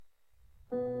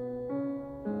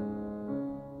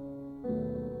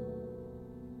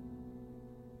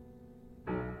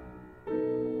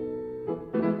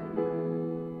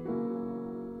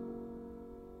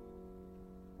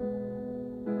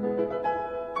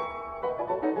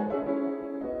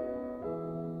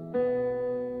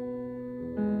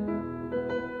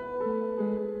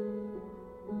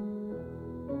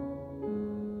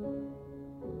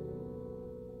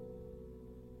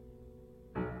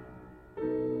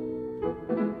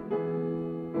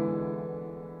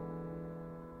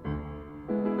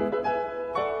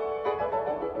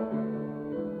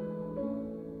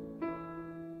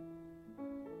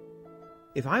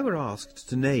If I were asked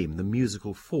to name the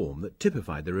musical form that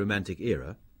typified the Romantic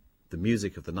era, the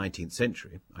music of the 19th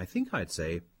century, I think I'd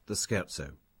say the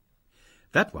scherzo.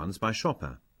 That one's by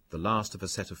Chopin, the last of a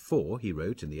set of 4 he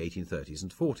wrote in the 1830s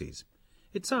and 40s.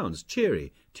 It sounds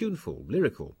cheery, tuneful,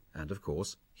 lyrical, and, of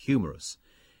course, humorous.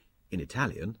 In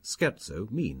Italian, scherzo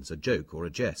means a joke or a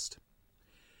jest.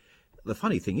 The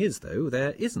funny thing is, though,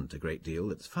 there isn't a great deal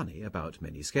that's funny about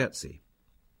many scherzi.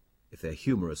 If they're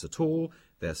humorous at all,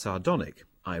 they're sardonic,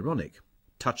 ironic,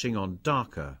 touching on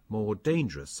darker, more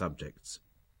dangerous subjects.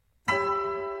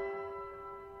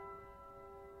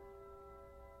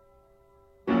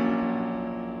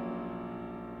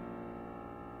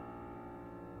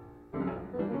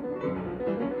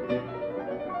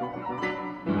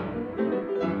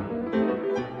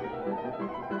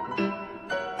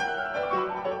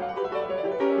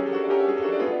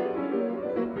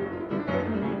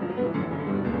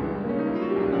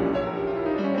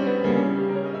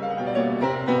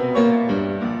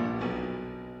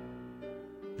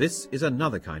 This is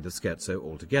another kind of scherzo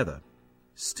altogether,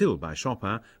 still by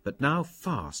Chopin, but now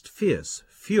fast, fierce,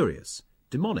 furious,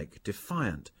 demonic,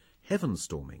 defiant,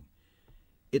 heaven-storming.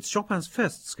 It's Chopin's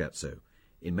first scherzo,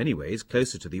 in many ways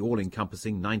closer to the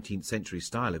all-encompassing 19th century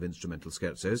style of instrumental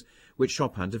scherzos which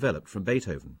Chopin developed from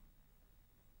Beethoven.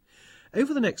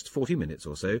 Over the next 40 minutes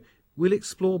or so, we'll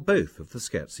explore both of the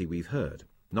scherzi we've heard,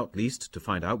 not least to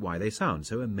find out why they sound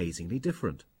so amazingly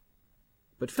different.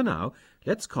 But for now,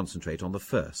 let's concentrate on the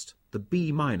first, the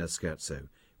B minor scherzo,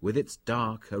 with its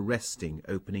dark, arresting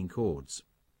opening chords.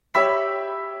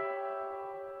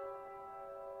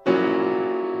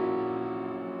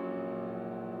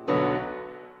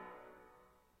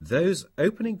 Those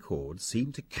opening chords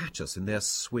seem to catch us in their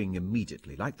swing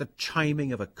immediately, like the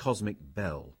chiming of a cosmic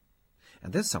bell.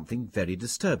 And there's something very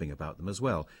disturbing about them as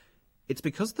well. It's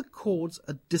because the chords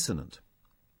are dissonant.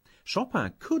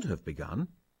 Chopin could have begun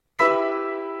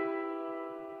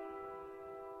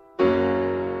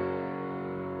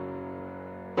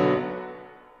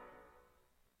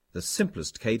the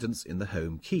simplest cadence in the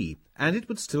home key, and it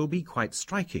would still be quite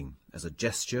striking, as a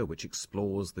gesture which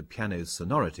explores the piano's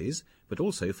sonorities, but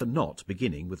also for not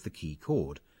beginning with the key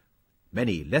chord.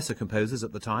 Many lesser composers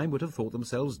at the time would have thought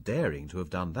themselves daring to have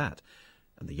done that,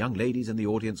 and the young ladies in the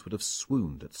audience would have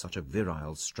swooned at such a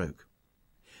virile stroke.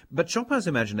 But Chopin's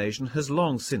imagination has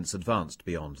long since advanced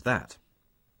beyond that.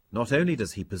 Not only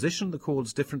does he position the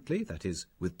chords differently, that is,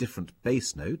 with different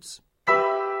bass notes,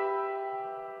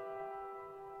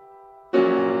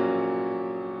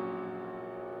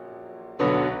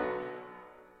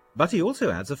 but he also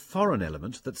adds a foreign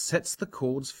element that sets the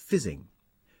chords fizzing.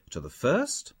 To the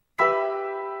first,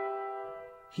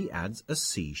 he adds a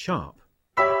C sharp.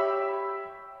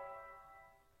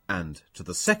 And to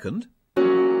the second,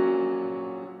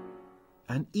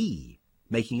 an E,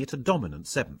 making it a dominant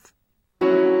seventh.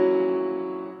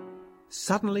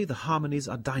 Suddenly the harmonies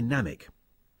are dynamic.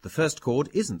 The first chord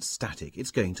isn't static,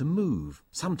 it's going to move,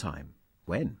 sometime.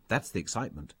 When? That's the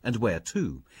excitement. And where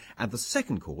to? And the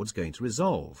second chord's going to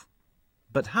resolve.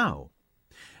 But how?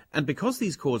 And because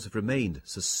these chords have remained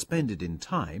suspended in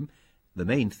time, the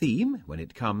main theme, when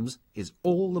it comes, is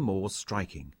all the more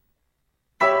striking.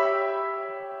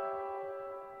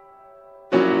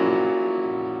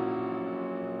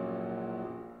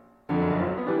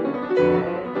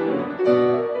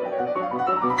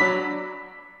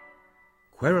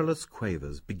 Querulous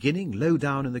quavers, beginning low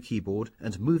down in the keyboard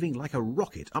and moving like a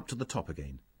rocket up to the top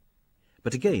again.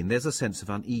 But again there's a sense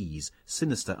of unease,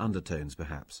 sinister undertones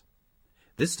perhaps.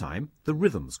 This time the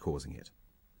rhythm's causing it.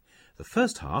 The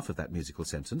first half of that musical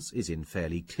sentence is in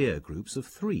fairly clear groups of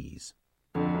threes.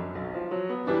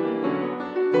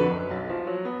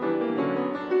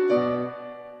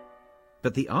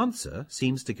 But the answer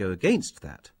seems to go against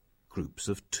that, groups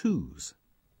of twos.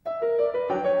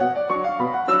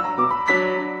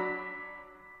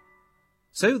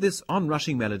 So this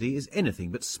onrushing melody is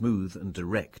anything but smooth and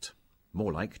direct,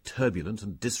 more like turbulent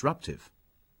and disruptive.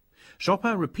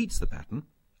 Chopin repeats the pattern,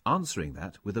 answering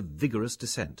that with a vigorous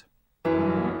descent.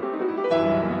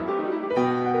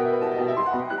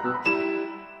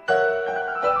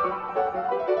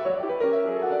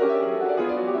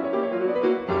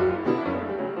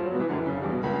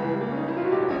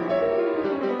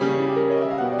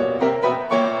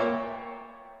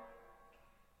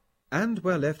 And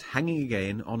we're left hanging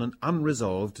again on an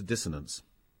unresolved dissonance.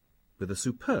 With a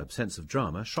superb sense of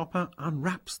drama, Chopin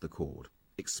unwraps the chord,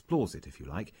 explores it, if you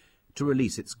like, to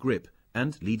release its grip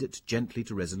and lead it gently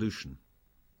to resolution.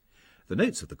 The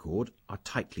notes of the chord are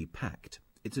tightly packed.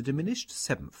 It's a diminished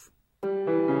seventh.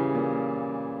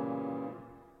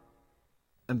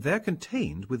 And they're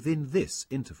contained within this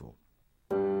interval.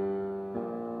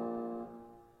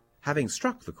 Having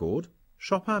struck the chord,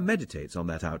 Chopin meditates on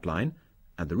that outline,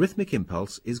 and the rhythmic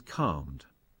impulse is calmed.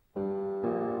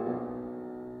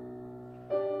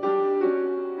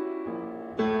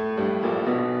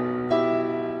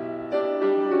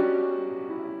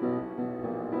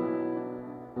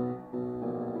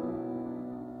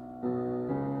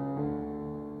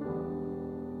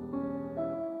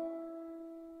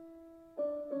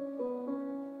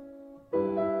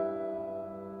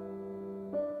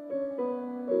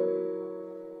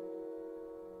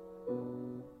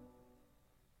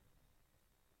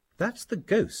 That's the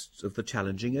ghosts of the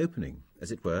challenging opening,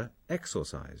 as it were,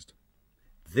 exorcised.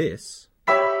 This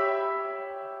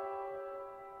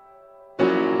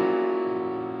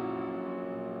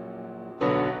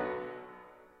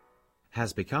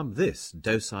has become this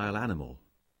docile animal.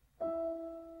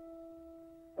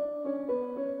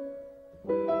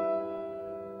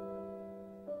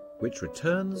 Which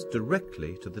returns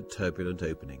directly to the turbulent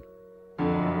opening.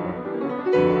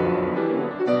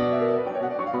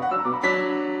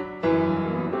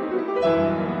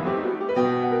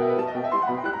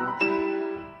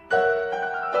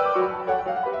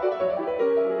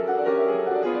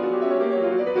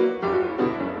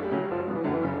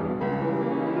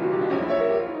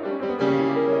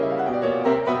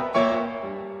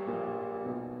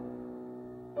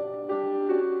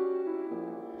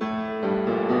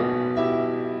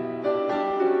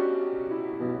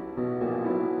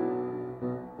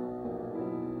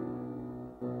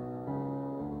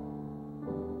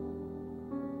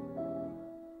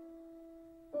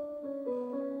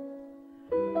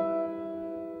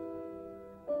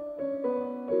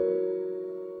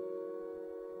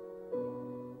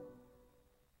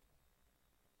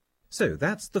 So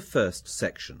that's the first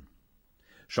section.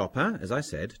 Chopin, as I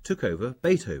said, took over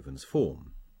Beethoven's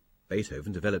form.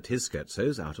 Beethoven developed his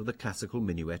scherzos out of the classical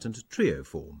minuet and trio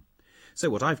form.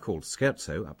 So what I've called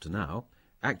scherzo up to now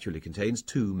actually contains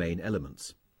two main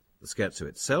elements. The scherzo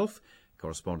itself,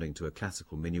 corresponding to a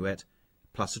classical minuet,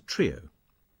 plus a trio.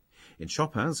 In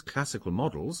Chopin's classical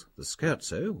models, the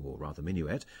scherzo, or rather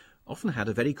minuet, often had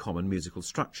a very common musical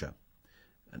structure.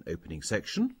 An opening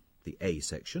section, the A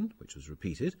section, which was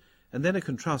repeated, and then a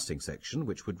contrasting section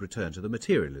which would return to the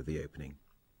material of the opening.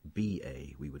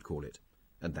 B-A, we would call it,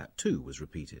 and that too was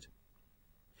repeated.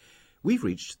 We've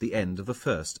reached the end of the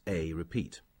first A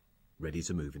repeat, ready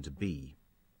to move into B.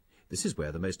 This is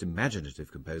where the most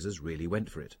imaginative composers really went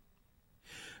for it.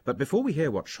 But before we hear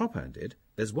what Chopin did,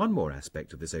 there's one more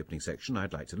aspect of this opening section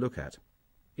I'd like to look at.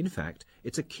 In fact,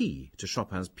 it's a key to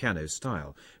Chopin's piano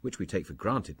style, which we take for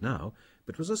granted now,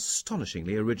 but was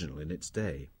astonishingly original in its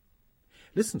day.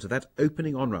 Listen to that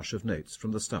opening onrush of notes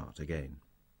from the start again.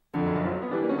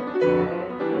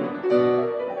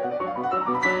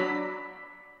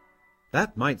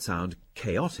 That might sound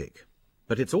chaotic,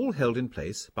 but it's all held in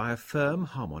place by a firm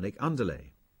harmonic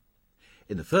underlay.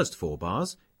 In the first 4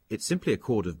 bars, it's simply a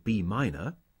chord of B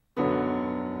minor.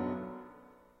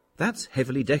 That's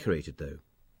heavily decorated, though.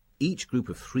 Each group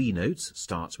of 3 notes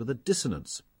starts with a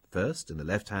dissonance, first in the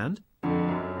left hand,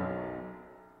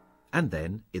 and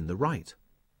then in the right.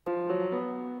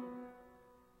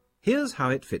 Here's how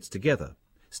it fits together,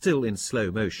 still in slow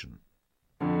motion.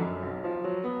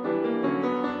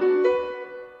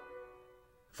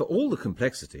 For all the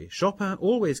complexity, Chopin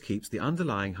always keeps the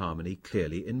underlying harmony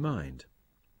clearly in mind.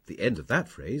 The end of that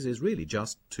phrase is really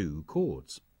just 2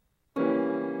 chords.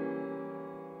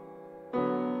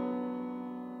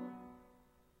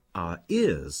 Our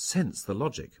ears sense the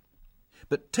logic.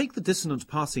 But take the dissonant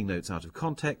passing notes out of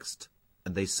context,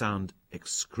 and they sound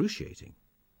excruciating.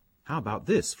 How about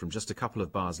this from just a couple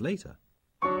of bars later?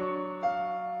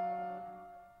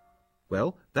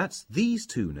 Well, that's these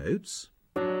 2 notes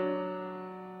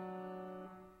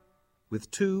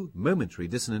with 2 momentary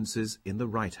dissonances in the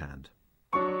right hand.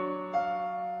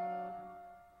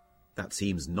 That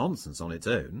seems nonsense on its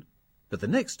own, but the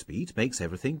next beat makes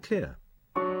everything clear.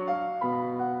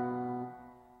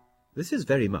 This is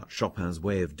very much Chopin's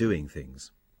way of doing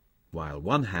things. While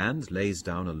one hand lays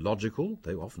down a logical,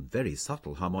 though often very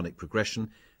subtle harmonic progression,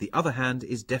 the other hand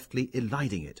is deftly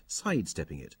eliding it,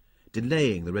 sidestepping it,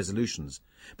 delaying the resolutions,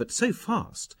 but so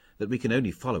fast that we can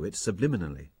only follow it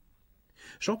subliminally.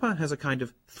 Chopin has a kind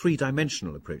of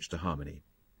 3-dimensional approach to harmony.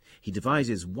 He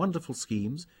devises wonderful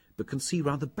schemes, but can see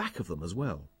round the back of them as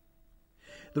well.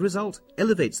 The result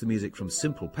elevates the music from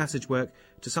simple passage work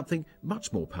to something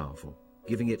much more powerful,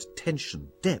 giving it tension,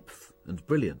 depth, and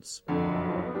brilliance.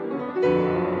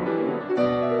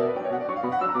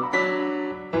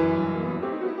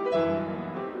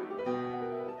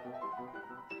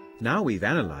 Now we've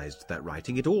analysed that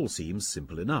writing, it all seems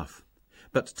simple enough.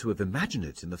 But to have imagined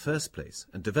it in the first place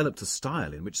and developed a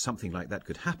style in which something like that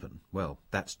could happen, well,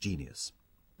 that's genius.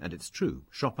 And it's true,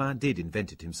 Chopin did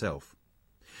invent it himself.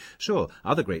 Sure,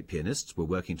 other great pianists were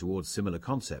working towards similar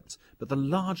concepts, but the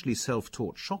largely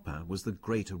self-taught Chopin was the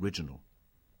great original.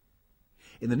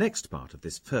 In the next part of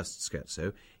this first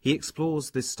scherzo, he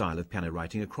explores this style of piano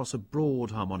writing across a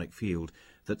broad harmonic field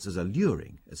that's as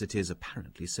alluring as it is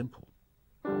apparently simple.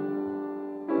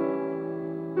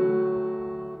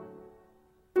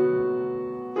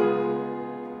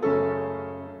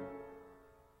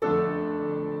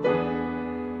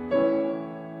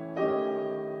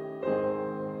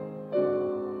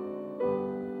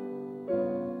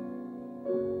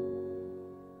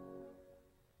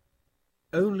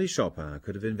 Only Chopin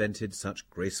could have invented such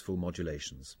graceful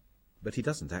modulations, but he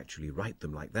doesn't actually write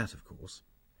them like that, of course.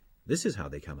 This is how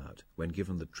they come out when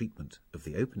given the treatment of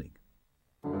the opening.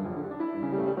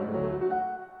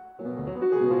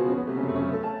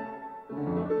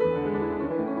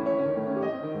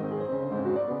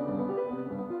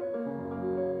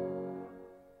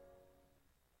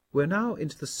 We're now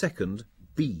into the second,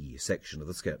 B section of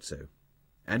the scherzo,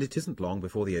 and it isn't long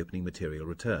before the opening material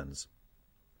returns.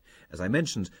 As I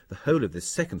mentioned, the whole of this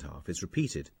second half is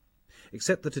repeated,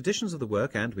 except that editions of the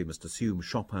work, and we must assume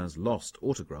Chopin's lost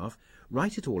autograph,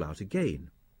 write it all out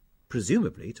again,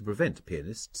 presumably to prevent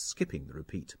pianists skipping the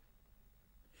repeat.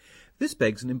 This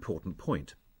begs an important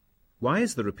point. Why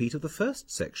is the repeat of the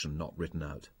first section not written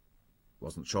out?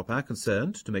 Wasn't Chopin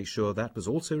concerned to make sure that was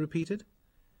also repeated?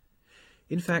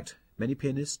 In fact, many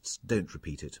pianists don't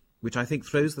repeat it, which I think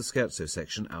throws the scherzo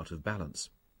section out of balance.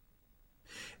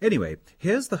 Anyway,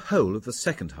 here's the whole of the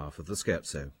second half of the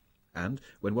scherzo, and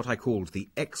when what I called the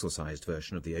exorcised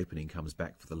version of the opening comes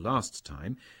back for the last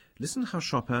time, listen how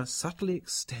Chopin subtly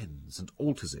extends and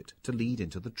alters it to lead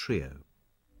into the trio.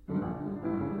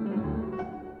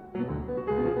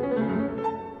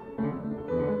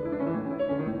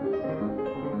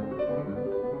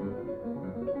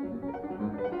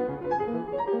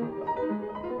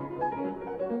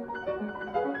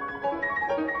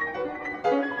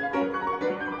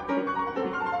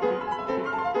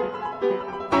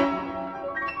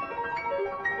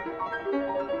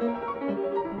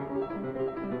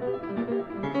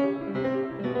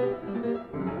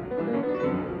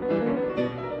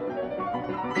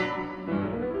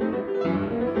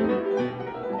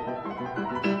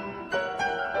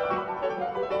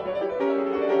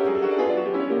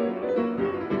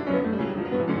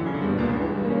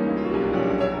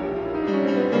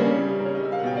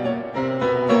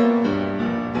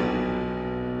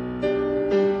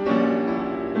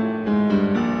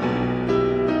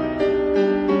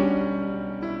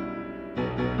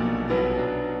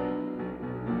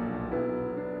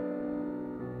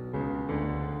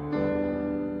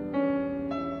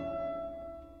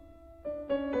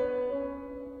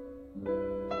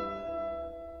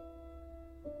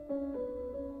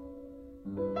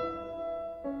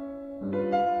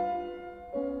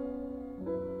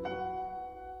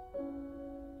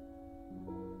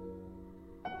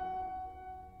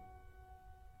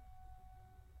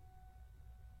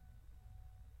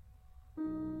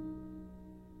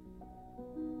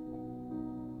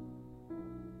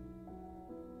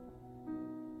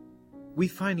 We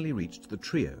finally reached the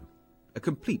trio, a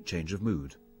complete change of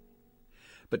mood.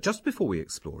 But just before we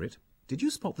explore it, did you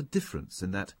spot the difference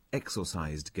in that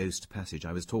exorcised ghost passage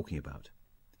I was talking about?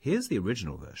 Here's the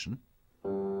original version.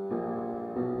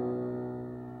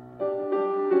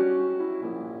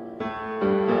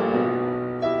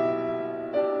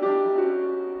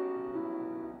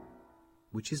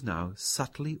 Which is now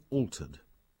subtly altered.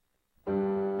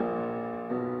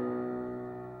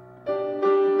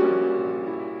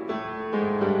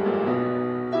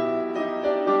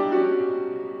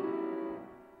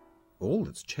 All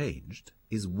that's changed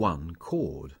is one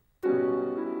chord,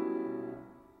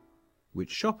 which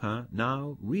Chopin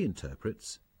now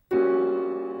reinterprets.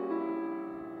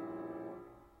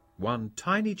 One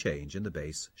tiny change in the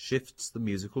bass shifts the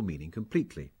musical meaning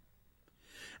completely.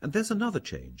 And there's another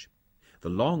change. The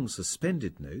long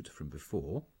suspended note from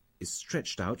before is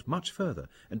stretched out much further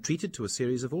and treated to a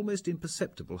series of almost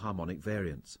imperceptible harmonic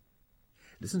variants.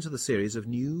 Listen to the series of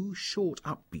new, short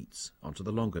upbeats onto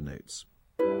the longer notes.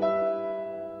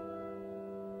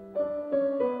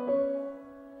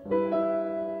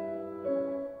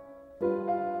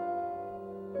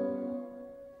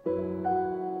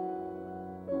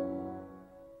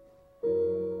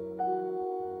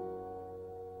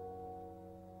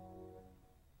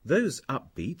 Those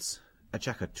upbeats,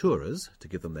 acciacchaturas, to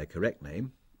give them their correct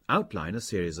name, outline a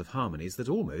series of harmonies that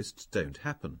almost don't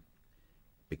happen.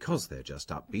 Because they're just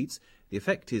upbeats, the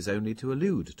effect is only to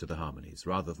allude to the harmonies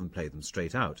rather than play them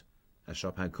straight out, as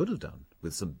Chopin could have done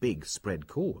with some big spread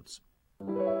chords.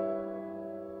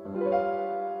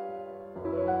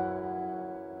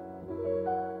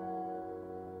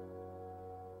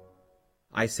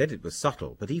 I said it was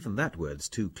subtle, but even that word's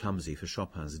too clumsy for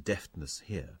Chopin's deftness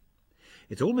here.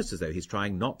 It's almost as though he's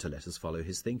trying not to let us follow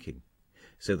his thinking,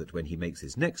 so that when he makes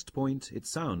his next point it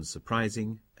sounds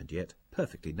surprising and yet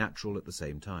perfectly natural at the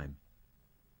same time.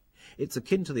 It's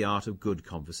akin to the art of good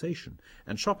conversation,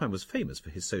 and Chopin was famous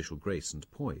for his social grace and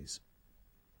poise.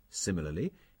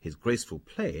 Similarly, his graceful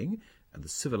playing and the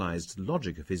civilized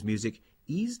logic of his music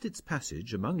eased its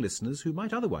passage among listeners who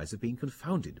might otherwise have been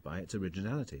confounded by its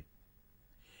originality.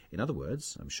 In other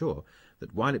words, I'm sure,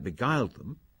 that while it beguiled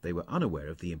them, they were unaware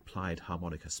of the implied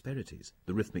harmonic asperities,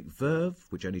 the rhythmic verve,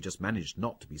 which only just managed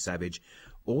not to be savage,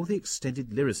 or the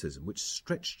extended lyricism, which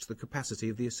stretched the capacity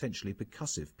of the essentially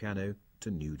percussive piano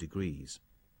to new degrees.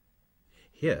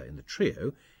 Here, in the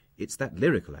trio, it's that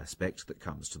lyrical aspect that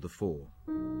comes to the fore.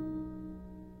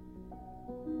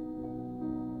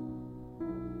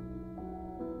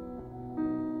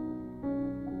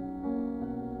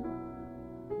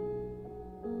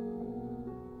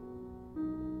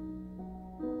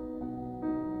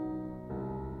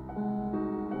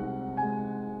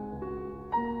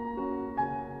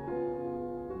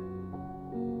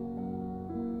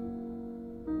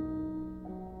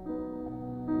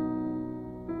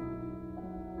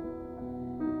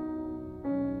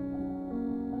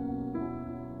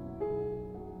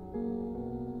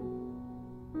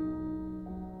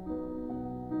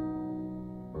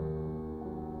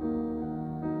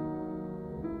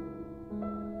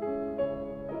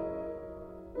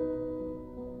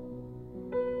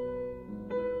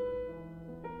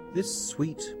 This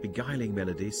sweet, beguiling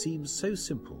melody seems so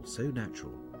simple, so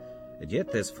natural, and yet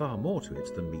there's far more to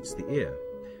it than meets the ear,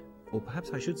 or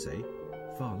perhaps I should say,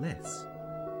 far less.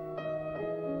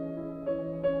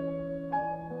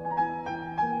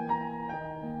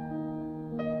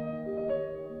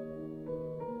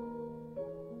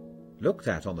 Looked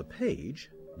at on the page,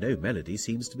 no melody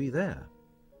seems to be there.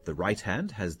 The right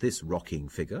hand has this rocking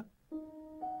figure,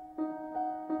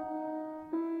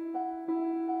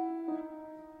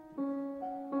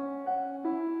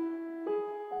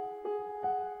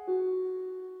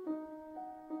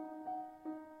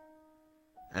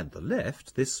 and the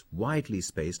left this widely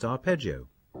spaced arpeggio.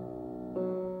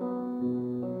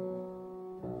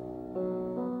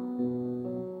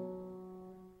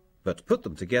 But put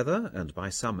them together, and by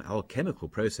some alchemical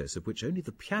process of which only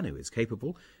the piano is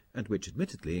capable, and which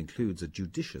admittedly includes a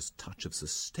judicious touch of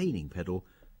sustaining pedal,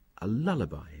 a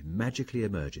lullaby magically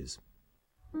emerges.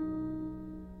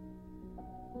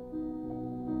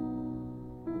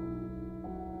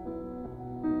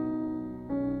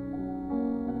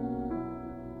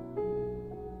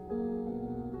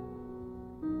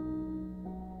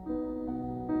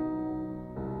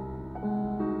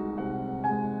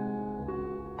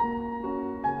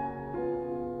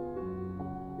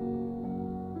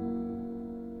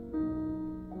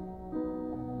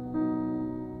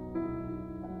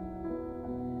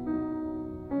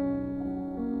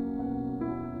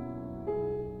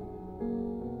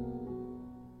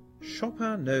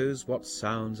 Chopin knows what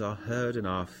sounds are heard in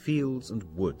our fields and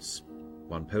woods,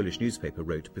 one Polish newspaper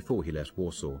wrote before he left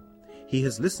Warsaw. He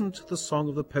has listened to the song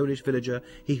of the Polish villager,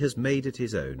 he has made it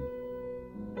his own.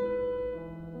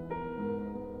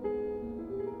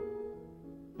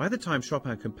 By the time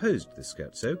Chopin composed this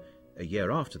scherzo, a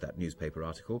year after that newspaper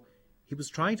article, he was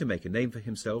trying to make a name for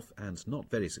himself, and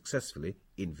not very successfully,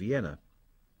 in Vienna.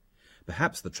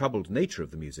 Perhaps the troubled nature of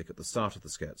the music at the start of the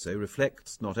scherzo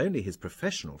reflects not only his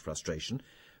professional frustration,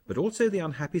 but also the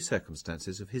unhappy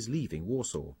circumstances of his leaving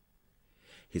Warsaw.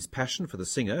 His passion for the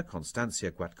singer, Konstancja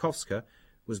Gładkowska,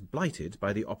 was blighted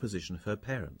by the opposition of her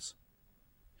parents.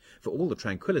 For all the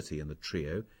tranquillity in the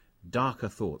trio, darker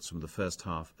thoughts from the first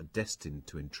half are destined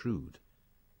to intrude.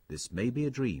 This may be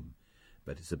a dream,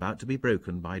 but it's about to be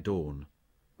broken by dawn.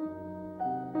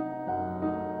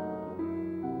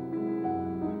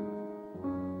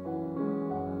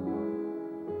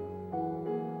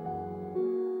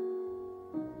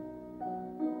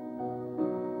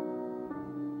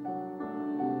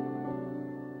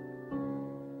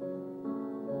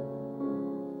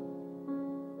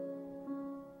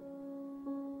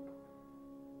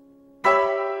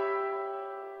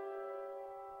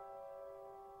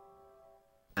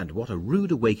 And what a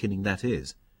rude awakening that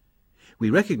is.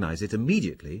 We recognize it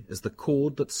immediately as the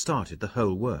chord that started the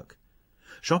whole work.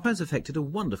 Chopin's effected a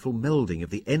wonderful melding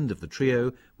of the end of the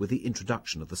trio with the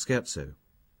introduction of the scherzo.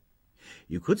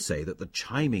 You could say that the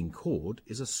chiming chord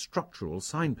is a structural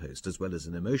signpost as well as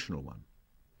an emotional one.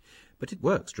 But it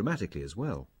works dramatically as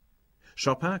well.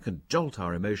 Chopin can jolt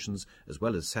our emotions as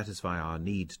well as satisfy our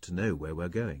need to know where we're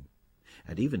going.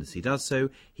 And even as he does so,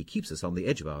 he keeps us on the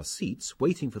edge of our seats,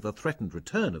 waiting for the threatened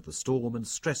return of the storm and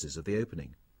stresses of the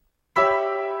opening.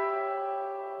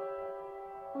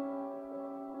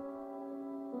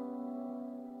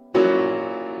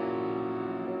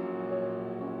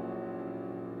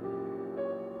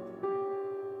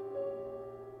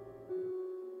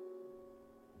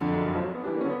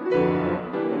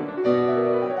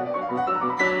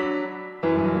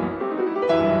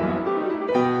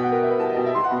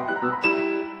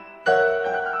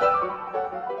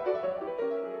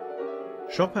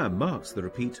 Chopin marks the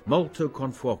repeat molto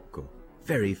con fuoco,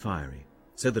 very fiery,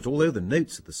 so that although the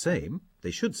notes are the same,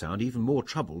 they should sound even more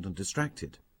troubled and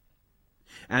distracted.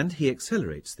 And he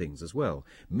accelerates things as well,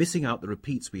 missing out the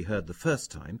repeats we heard the first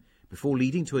time before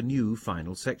leading to a new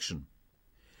final section.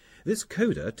 This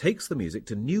coda takes the music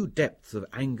to new depths of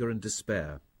anger and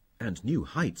despair, and new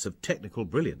heights of technical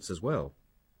brilliance as well.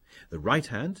 The right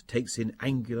hand takes in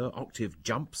angular octave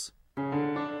jumps,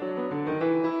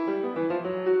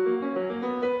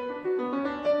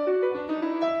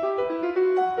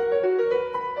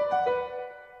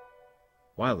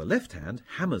 while the left hand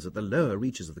hammers at the lower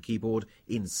reaches of the keyboard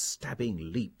in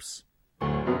stabbing leaps.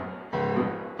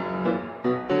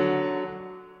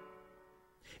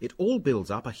 It all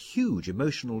builds up a huge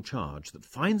emotional charge that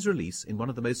finds release in one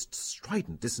of the most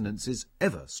strident dissonances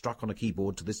ever struck on a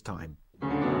keyboard to this time.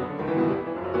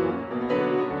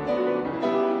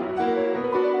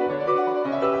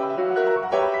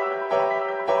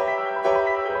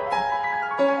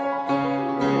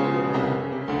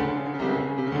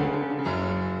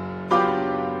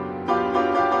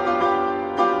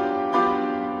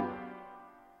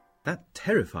 That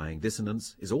terrifying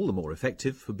dissonance is all the more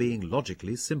effective for being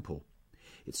logically simple.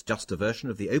 It's just a version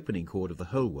of the opening chord of the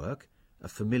whole work, a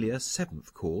familiar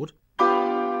seventh chord,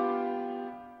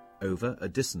 over a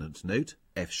dissonant note,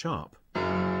 F sharp,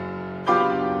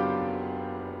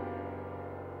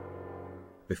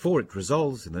 before it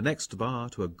resolves in the next bar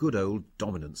to a good old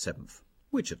dominant seventh,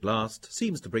 which at last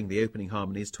seems to bring the opening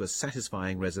harmonies to a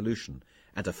satisfying resolution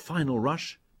and a final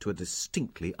rush to a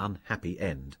distinctly unhappy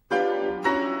end.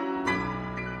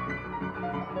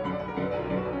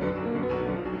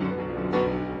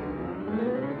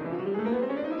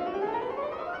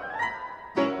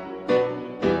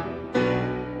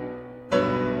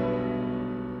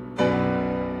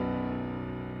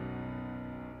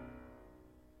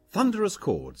 Thunderous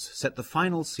chords set the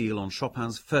final seal on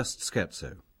Chopin's first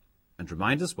scherzo, and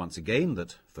remind us once again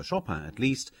that, for Chopin at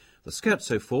least, the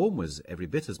scherzo form was every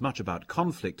bit as much about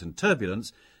conflict and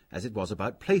turbulence as it was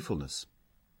about playfulness.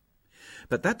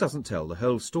 But that doesn't tell the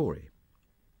whole story.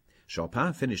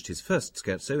 Chopin finished his first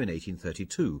scherzo in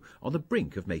 1832, on the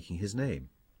brink of making his name.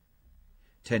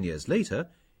 10 years later,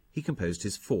 he composed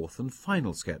his fourth and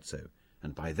final scherzo,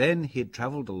 and by then he had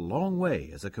travelled a long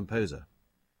way as a composer.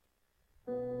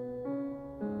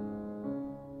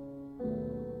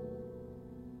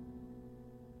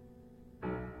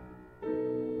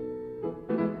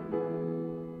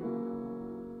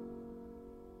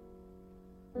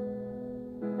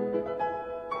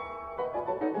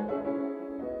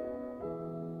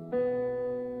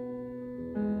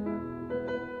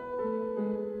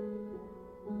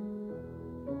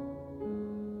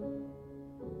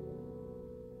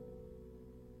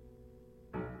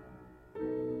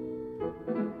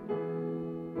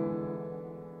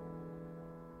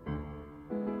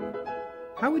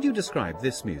 How would you describe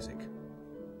this music?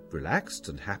 Relaxed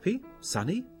and happy?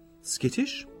 Sunny?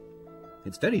 Skittish?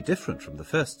 It's very different from the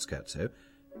first scherzo,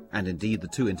 and indeed the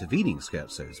two intervening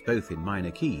scherzos, both in minor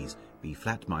keys,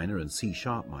 B-flat minor and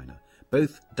C-sharp minor,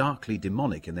 both darkly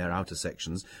demonic in their outer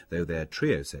sections, though their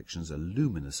trio sections are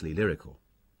luminously lyrical.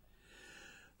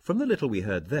 From the little we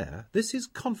heard there, this is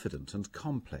confident and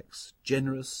complex,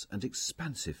 generous and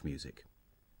expansive music.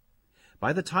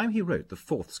 By the time he wrote the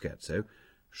fourth scherzo,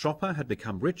 Chopin had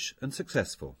become rich and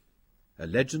successful, a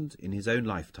legend in his own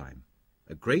lifetime,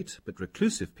 a great but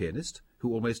reclusive pianist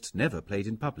who almost never played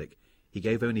in public. He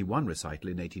gave only one recital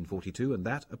in 1842, and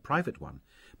that a private one,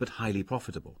 but highly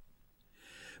profitable.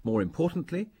 More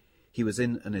importantly, he was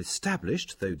in an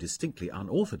established, though distinctly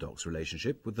unorthodox,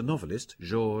 relationship with the novelist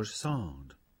George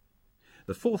Sand.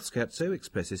 The fourth scherzo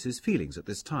expresses his feelings at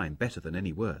this time better than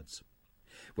any words.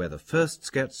 Where the first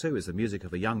scherzo is the music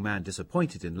of a young man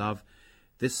disappointed in love,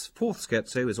 this fourth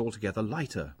scherzo is altogether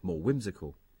lighter, more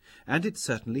whimsical, and it's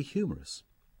certainly humorous.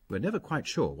 We're never quite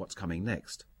sure what's coming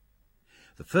next.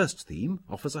 The first theme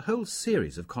offers a whole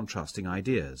series of contrasting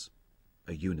ideas.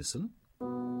 A unison,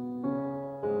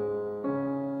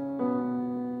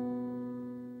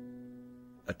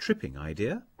 a tripping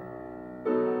idea,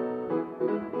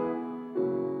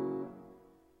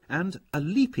 and a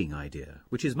leaping idea,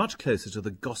 which is much closer to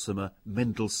the gossamer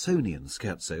Mendelssohnian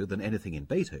scherzo than anything in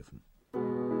Beethoven.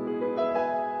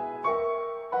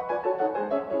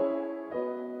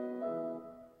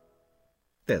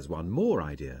 There's one more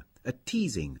idea, a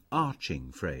teasing,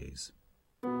 arching phrase.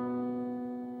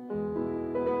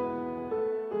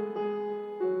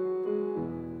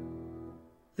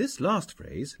 This last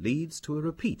phrase leads to a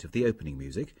repeat of the opening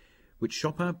music, which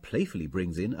Chopin playfully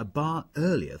brings in a bar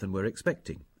earlier than we're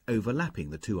expecting, overlapping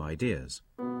the two ideas.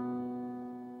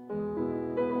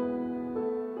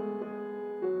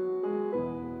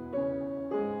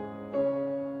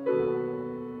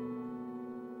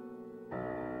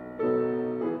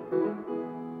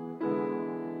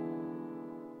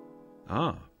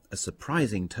 A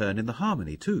surprising turn in the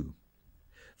harmony too.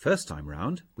 First time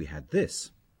round we had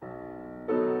this.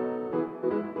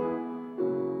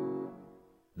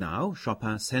 Now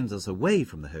Chopin sends us away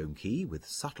from the home key with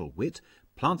subtle wit,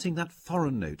 planting that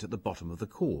foreign note at the bottom of the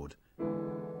chord.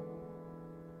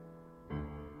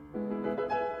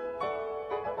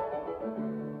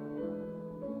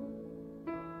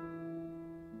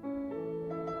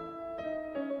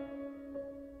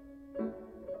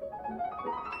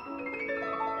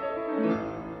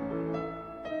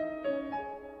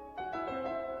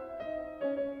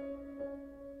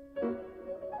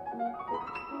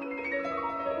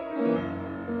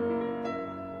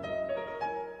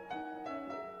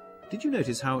 Did you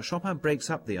notice how Chopin breaks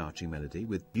up the arching melody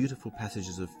with beautiful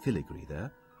passages of filigree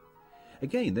there?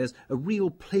 Again, there's a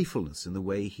real playfulness in the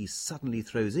way he suddenly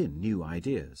throws in new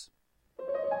ideas.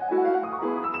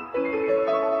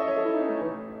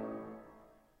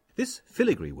 This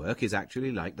filigree work is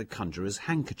actually like the conjurer's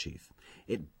handkerchief.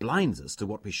 It blinds us to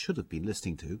what we should have been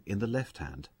listening to in the left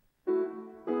hand.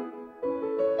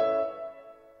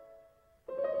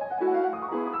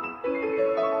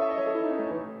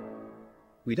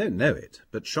 We don't know it,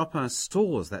 but Chopin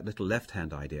stores that little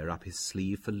left-hand idea up his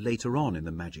sleeve for later on in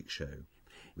the magic show.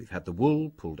 We've had the wool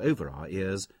pulled over our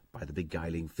ears by the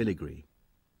beguiling filigree.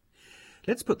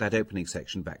 Let's put that opening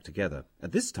section back together,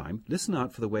 and this time listen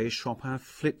out for the way Chopin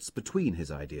flits between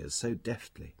his ideas so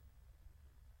deftly.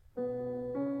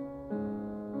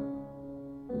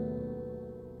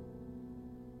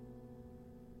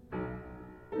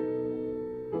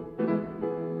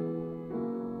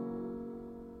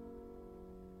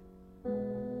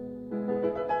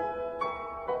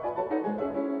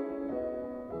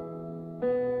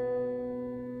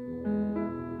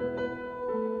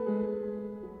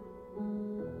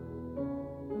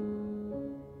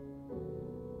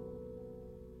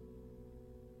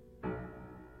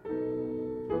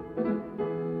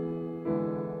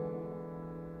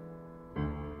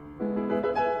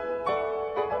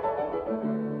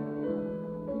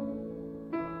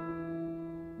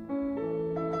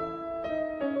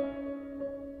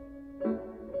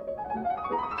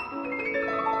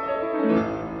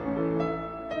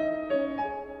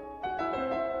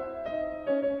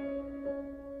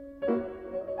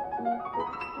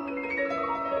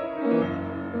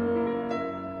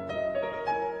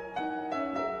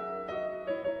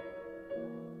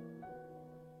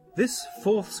 This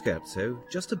fourth scherzo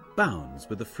just abounds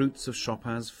with the fruits of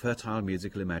Chopin's fertile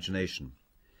musical imagination.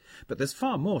 But there's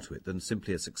far more to it than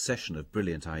simply a succession of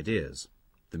brilliant ideas.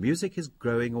 The music is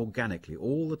growing organically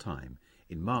all the time,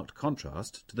 in marked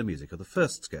contrast to the music of the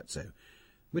first scherzo,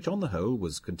 which on the whole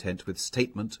was content with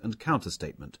statement and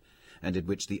counterstatement, and in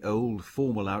which the old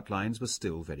formal outlines were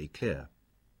still very clear.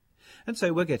 And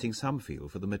so we're getting some feel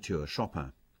for the mature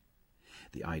Chopin.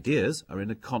 The ideas are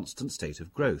in a constant state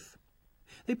of growth.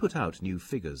 They put out new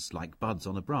figures like buds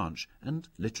on a branch and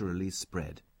literally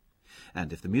spread.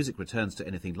 And if the music returns to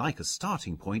anything like a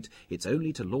starting point, it's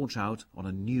only to launch out on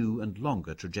a new and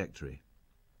longer trajectory.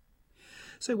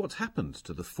 So what's happened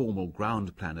to the formal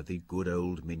ground plan of the good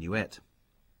old minuet?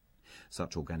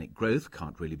 Such organic growth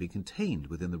can't really be contained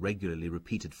within the regularly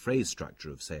repeated phrase structure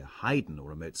of, say, a Haydn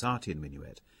or a Mozartian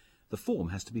minuet. The form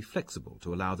has to be flexible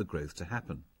to allow the growth to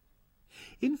happen.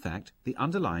 In fact, the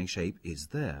underlying shape is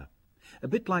there. A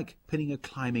bit like pinning a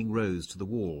climbing rose to the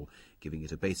wall, giving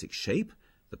it a basic shape,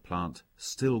 the plant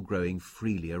still growing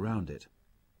freely around it.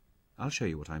 I'll show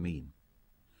you what I mean.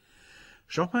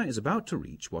 Chopin is about to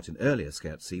reach what in earlier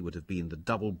scherzi would have been the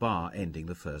double bar ending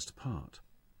the first part.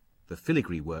 The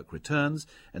filigree work returns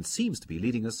and seems to be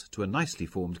leading us to a nicely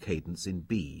formed cadence in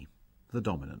B, the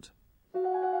dominant.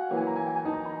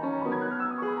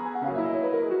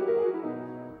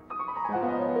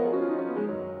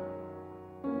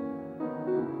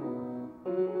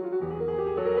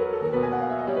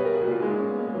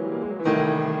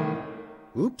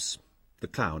 Oops, the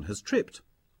clown has tripped.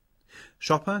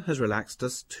 Chopin has relaxed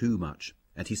us too much,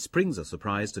 and he springs a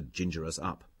surprise to ginger us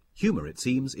up. Humour, it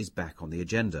seems, is back on the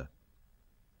agenda.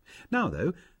 Now,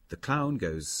 though, the clown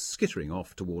goes skittering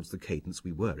off towards the cadence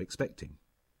we were expecting.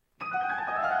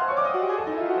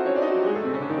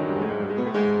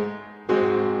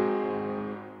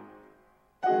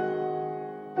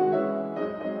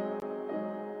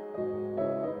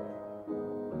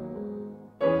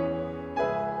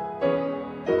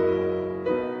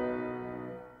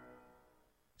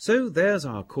 So there's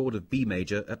our chord of B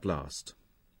major at last,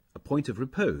 a point of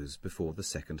repose before the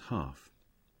second half.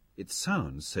 It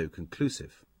sounds so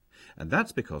conclusive, and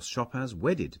that's because Chopin's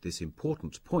wedded this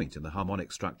important point in the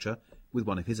harmonic structure with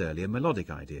one of his earlier melodic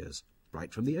ideas,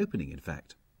 right from the opening, in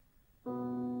fact.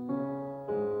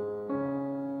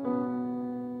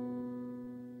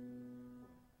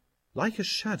 Like a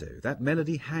shadow, that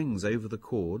melody hangs over the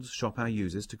chords Chopin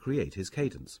uses to create his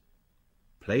cadence.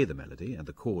 Play the melody and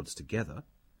the chords together,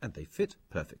 and they fit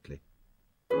perfectly.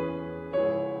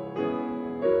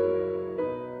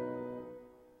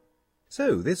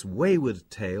 So this wayward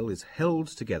tale is held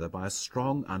together by a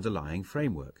strong underlying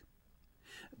framework.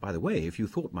 By the way, if you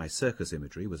thought my circus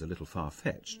imagery was a little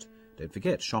far-fetched, don't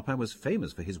forget Chopin was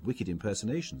famous for his wicked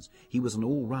impersonations. He was an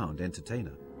all-round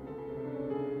entertainer.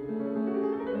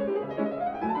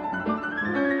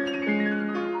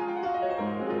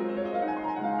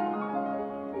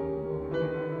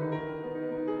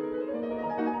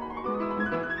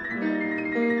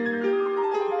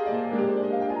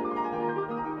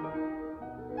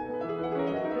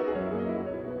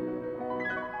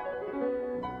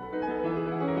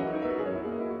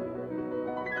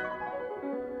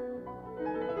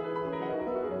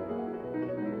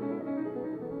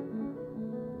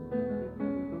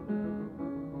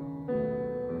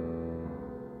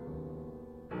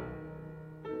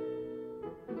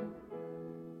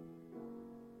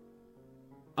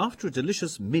 After a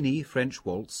delicious mini French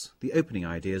waltz, the opening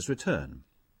ideas return,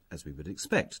 as we would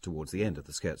expect towards the end of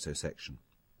the scherzo section.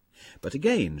 But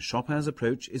again, Chopin's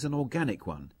approach is an organic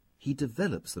one. He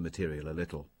develops the material a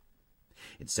little.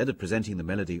 Instead of presenting the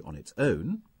melody on its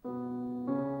own,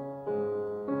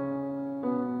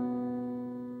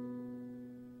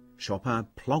 Chopin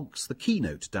plonks the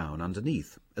keynote down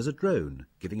underneath as a drone,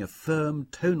 giving a firm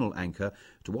tonal anchor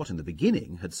to what in the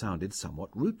beginning had sounded somewhat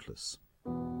rootless.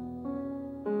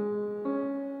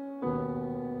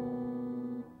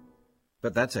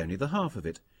 But that's only the half of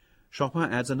it.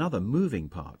 Chopin adds another moving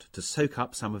part to soak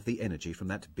up some of the energy from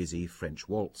that busy French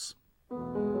waltz.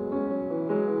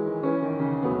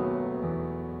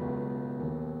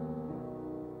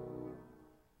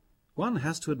 One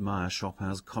has to admire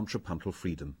Chopin's contrapuntal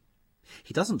freedom.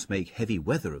 He doesn't make heavy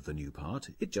weather of the new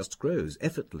part, it just grows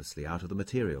effortlessly out of the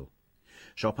material.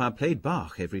 Chopin played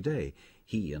Bach every day.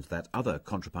 He and that other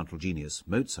contrapuntal genius,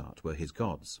 Mozart, were his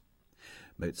gods.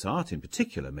 Mozart, in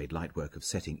particular, made light work of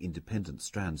setting independent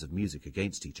strands of music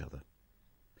against each other.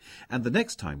 And the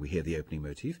next time we hear the opening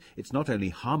motif, it's not only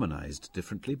harmonized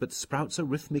differently, but sprouts a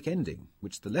rhythmic ending,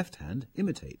 which the left hand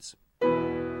imitates.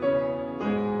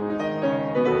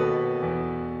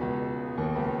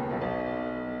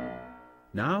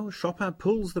 Now Chopin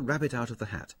pulls the rabbit out of the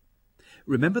hat.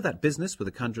 Remember that business with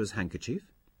the conjurer's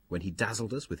handkerchief, when he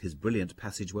dazzled us with his brilliant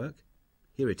passage work?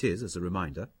 Here it is as a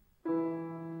reminder.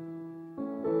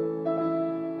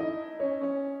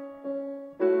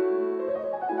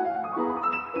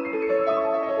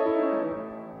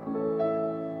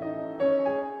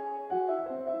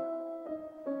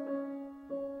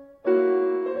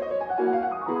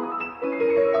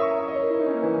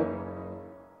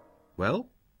 Well,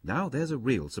 now there's a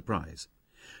real surprise.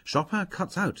 Chopin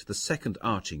cuts out the second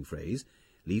arching phrase,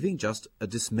 leaving just a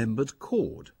dismembered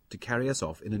chord to carry us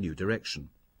off in a new direction.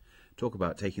 Talk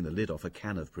about taking the lid off a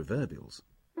can of proverbials.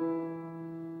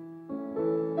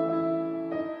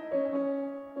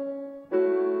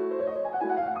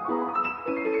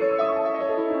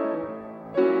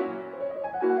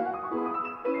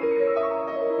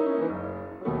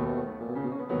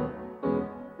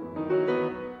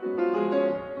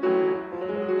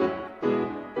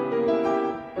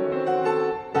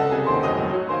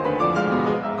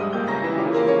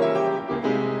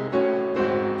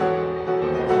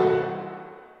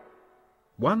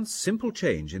 One simple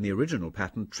change in the original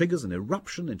pattern triggers an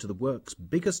eruption into the work's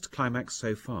biggest climax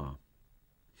so far.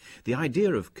 The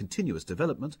idea of continuous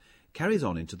development carries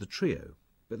on into the trio,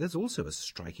 but there's also a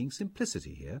striking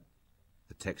simplicity here.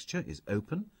 The texture is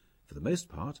open, for the most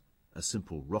part, a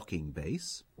simple rocking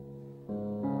bass.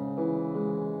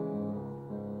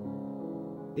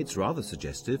 It's rather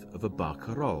suggestive of a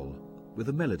barcarolle, with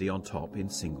a melody on top in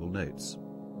single notes.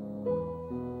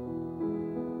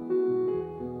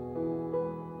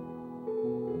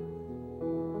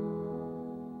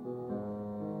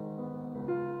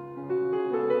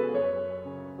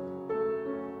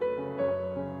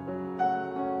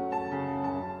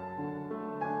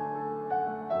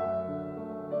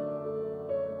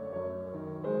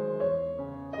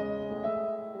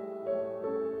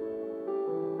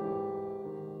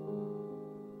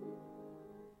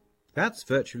 That's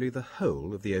virtually the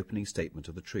whole of the opening statement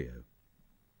of the trio.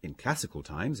 In classical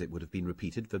times it would have been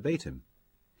repeated verbatim.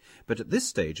 But at this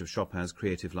stage of Chopin's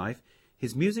creative life,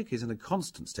 his music is in a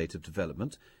constant state of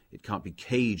development. It can't be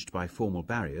caged by formal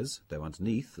barriers, though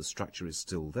underneath the structure is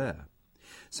still there.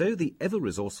 So the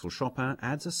ever-resourceful Chopin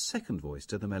adds a second voice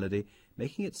to the melody,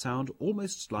 making it sound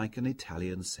almost like an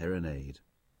Italian serenade.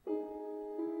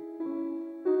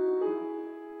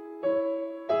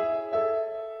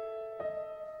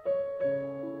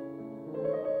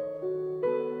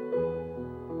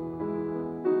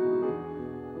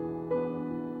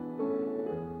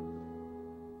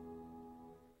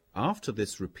 After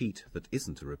this repeat that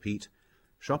isn't a repeat,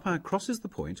 Chopin crosses the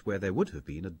point where there would have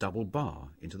been a double bar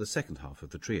into the second half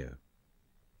of the trio.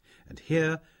 And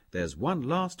here there's one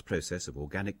last process of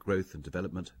organic growth and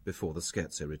development before the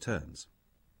scherzo returns.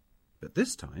 But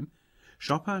this time,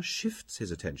 Chopin shifts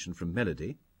his attention from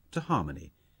melody to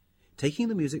harmony, taking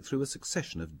the music through a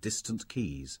succession of distant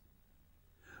keys.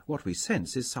 What we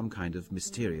sense is some kind of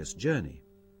mysterious journey.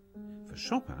 For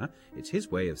Chopin, it's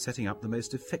his way of setting up the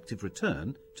most effective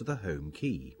return to the home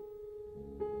key.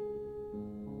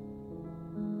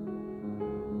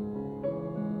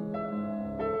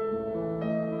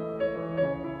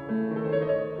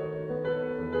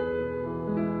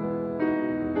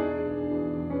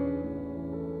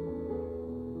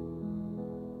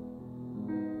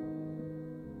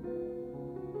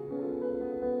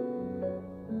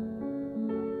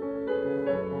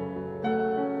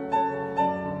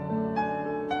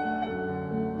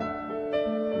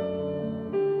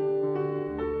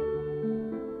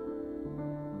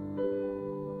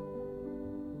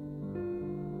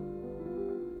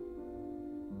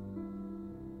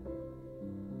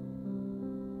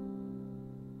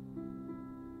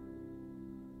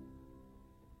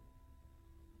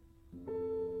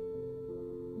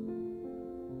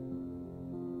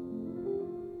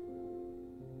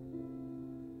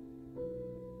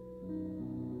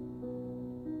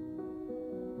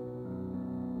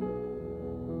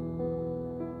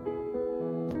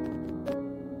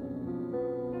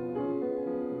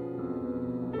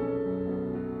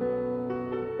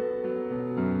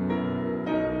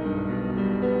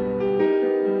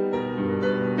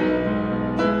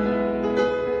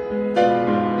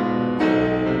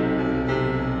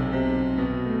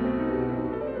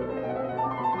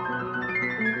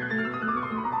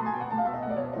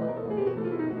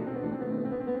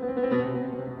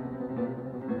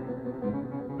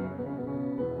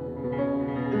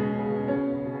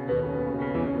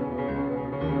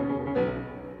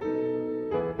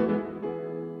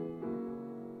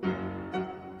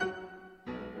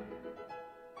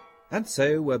 And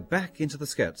so we're back into the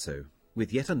scherzo,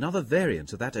 with yet another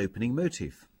variant of that opening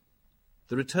motif.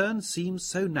 The return seems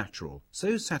so natural,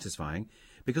 so satisfying,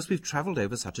 because we've travelled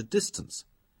over such a distance.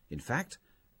 In fact,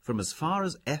 from as far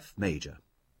as F major,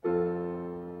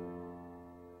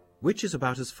 which is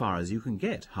about as far as you can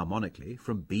get, harmonically,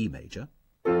 from B major.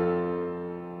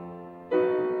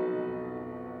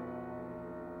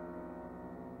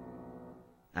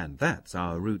 And that's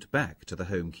our route back to the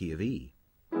home key of E.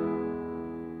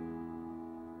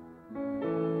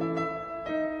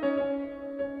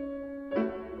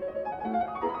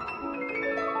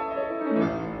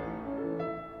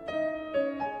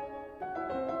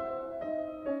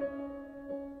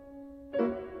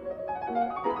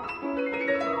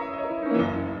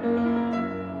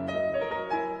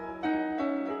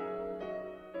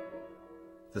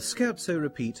 The scherzo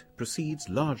repeat proceeds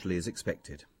largely as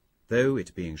expected, though,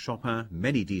 it being Chopin,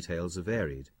 many details are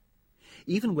varied.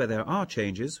 Even where there are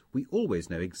changes, we always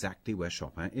know exactly where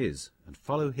Chopin is, and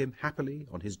follow him happily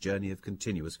on his journey of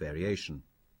continuous variation.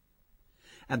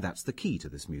 And that's the key to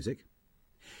this music.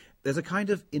 There's a kind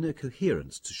of inner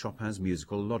coherence to Chopin's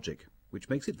musical logic, which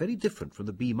makes it very different from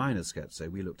the B minor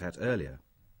scherzo we looked at earlier.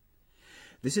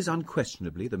 This is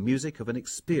unquestionably the music of an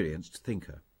experienced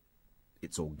thinker.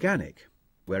 It's organic,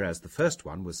 whereas the first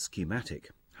one was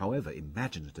schematic, however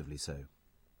imaginatively so.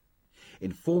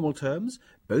 In formal terms,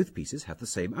 both pieces have the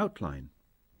same outline.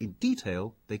 In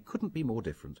detail, they couldn't be more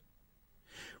different.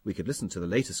 We could listen to the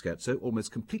later scherzo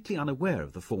almost completely unaware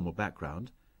of the formal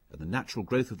background, and the natural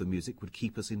growth of the music would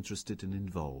keep us interested and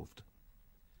involved.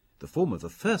 The form of the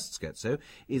first scherzo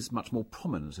is much more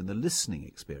prominent in the listening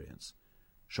experience.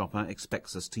 Chopin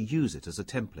expects us to use it as a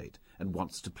template and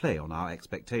wants to play on our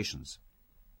expectations.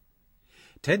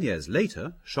 10 years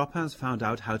later, Chopin's found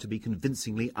out how to be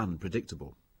convincingly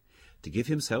unpredictable, to give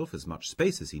himself as much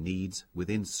space as he needs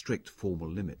within strict formal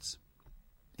limits.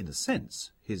 In a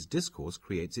sense, his discourse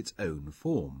creates its own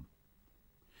form.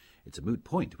 It's a moot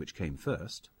point which came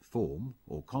first, form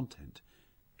or content.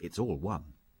 It's all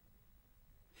one.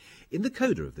 In the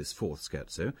coda of this fourth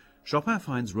scherzo, Chopin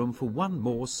finds room for one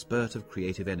more spurt of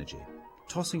creative energy,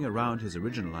 tossing around his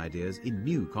original ideas in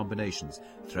new combinations,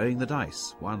 throwing the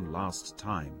dice one last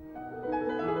time.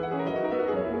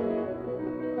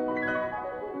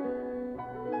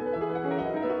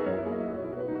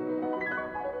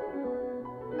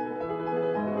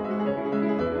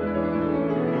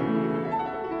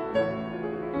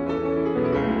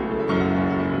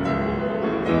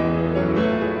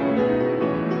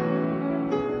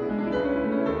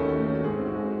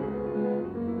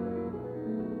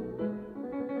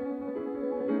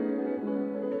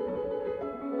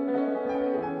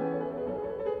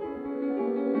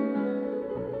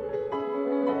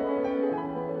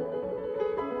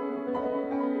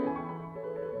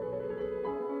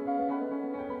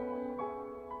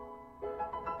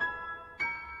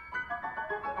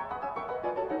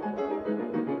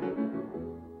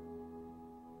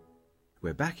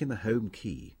 We're back in the home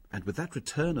key, and with that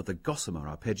return of the gossamer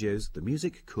arpeggios, the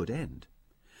music could end.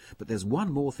 But there's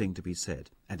one more thing to be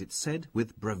said, and it's said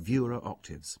with bravura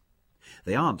octaves.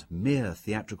 They aren't mere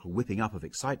theatrical whipping up of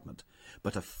excitement,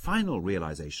 but a final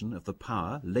realization of the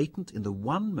power latent in the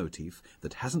one motif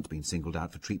that hasn't been singled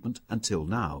out for treatment until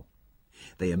now.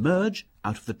 They emerge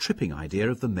out of the tripping idea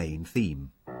of the main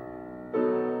theme,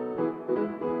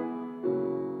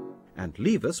 and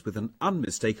leave us with an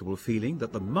unmistakable feeling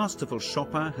that the masterful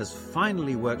Chopin has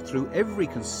finally worked through every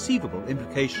conceivable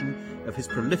implication of his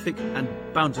prolific and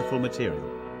bountiful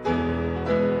material.